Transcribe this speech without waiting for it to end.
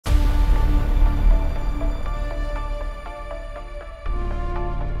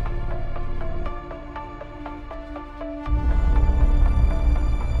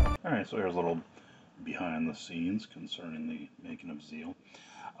so here's a little behind the scenes concerning the making of ZEAL.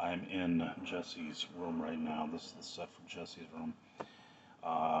 I'm in Jesse's room right now. This is the set for Jesse's room.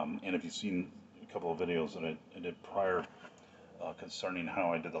 And if you've seen a couple of videos that I did prior concerning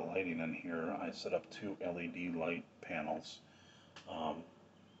how I did the lighting in here, I set up two LED light panels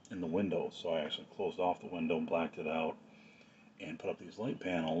in the window. So I actually closed off the window, blacked it out, and put up these light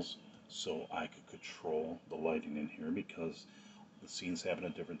panels so I could control the lighting in here, because the scenes happen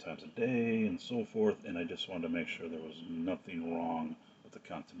at different times of day and so forth, and I just wanted to make sure there was nothing wrong with the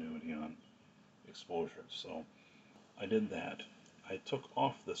continuity on exposure. So I did that. I took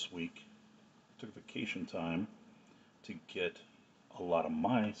off this week, took vacation time to get a lot of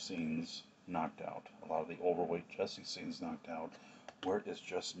my scenes knocked out, a lot of the overweight Jesse scenes knocked out, where it's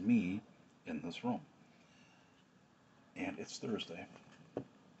just me in this room. And it's Thursday.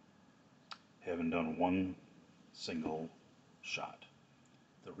 Haven't done one single shot.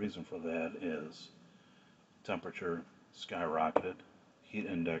 The reason for that is temperature skyrocketed. Heat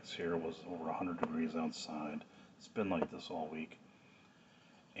index here was over 100 degrees outside. It's been like this all week.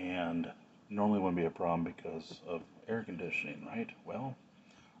 And normally wouldn't be a problem because of air conditioning, right? Well,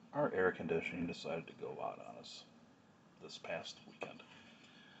 our air conditioning decided to go out on us this past weekend.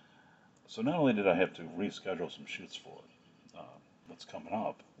 So not only did I have to reschedule some shoots for what's coming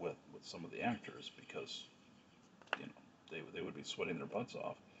up with some of the actors, because you know they would be sweating their butts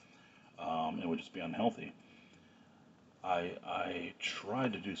off, it would just be unhealthy. I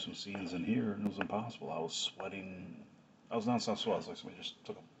tried to do some scenes in here and it was impossible. I was sweating. I was non-stop sweat. I was like somebody just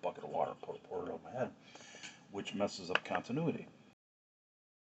took a bucket of water and poured it over my head, which messes up continuity.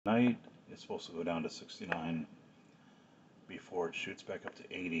 Tonight it's supposed to go down to 69 before it shoots back up to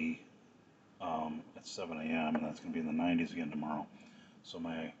 80 at 7 a.m. and that's going to be in the 90s again tomorrow. So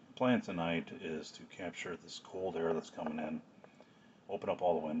my plan tonight is to capture this cold air that's coming in, open up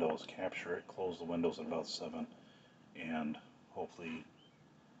all the windows, capture it, close the windows at about 7, and hopefully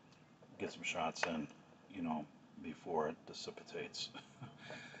get some shots in, you know, before it dissipates.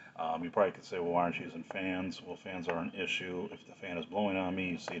 You probably could say, well, why aren't you using fans? Well, fans are an issue. If the fan is blowing on me,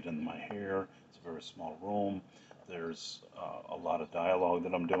 you see it in my hair. It's a very small room. There's a lot of dialogue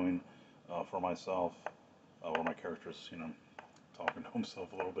that I'm doing for myself, where my character's, you know, talking to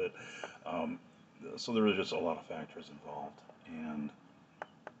himself a little bit. So there was just a lot of factors involved, and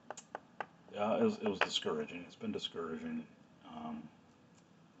it was discouraging. It's been discouraging,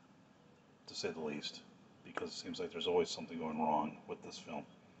 to say the least, because it seems like there's always something going wrong with this film.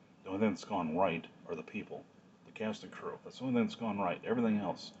 The only thing that's gone right are the people, the cast and crew. That's the only thing that's gone right. Everything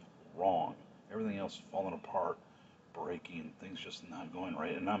else, wrong. Everything else falling apart, breaking, things just not going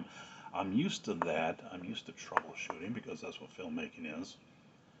right. And I'm used to that. I'm used to troubleshooting, because that's what filmmaking is.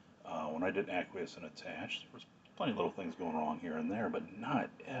 When I did Acquiesce and Attached, there was plenty of little things going wrong here and there, but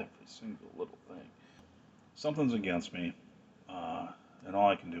not every single little thing. Something's against me, and all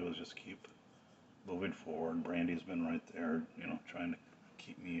I can do is just keep moving forward. Brandy's been right there, you know, trying to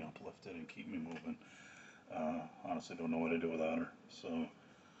keep me uplifted and keep me moving. Honestly, don't know what to do without her.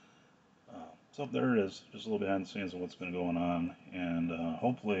 So there it is, just a little behind the scenes of what's been going on, and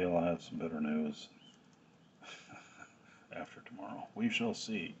hopefully I'll have some better news after tomorrow. We shall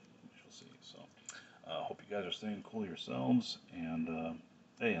see. We shall see. So hope you guys are staying cool yourselves, and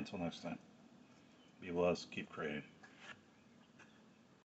hey, until next time, be blessed, keep creating.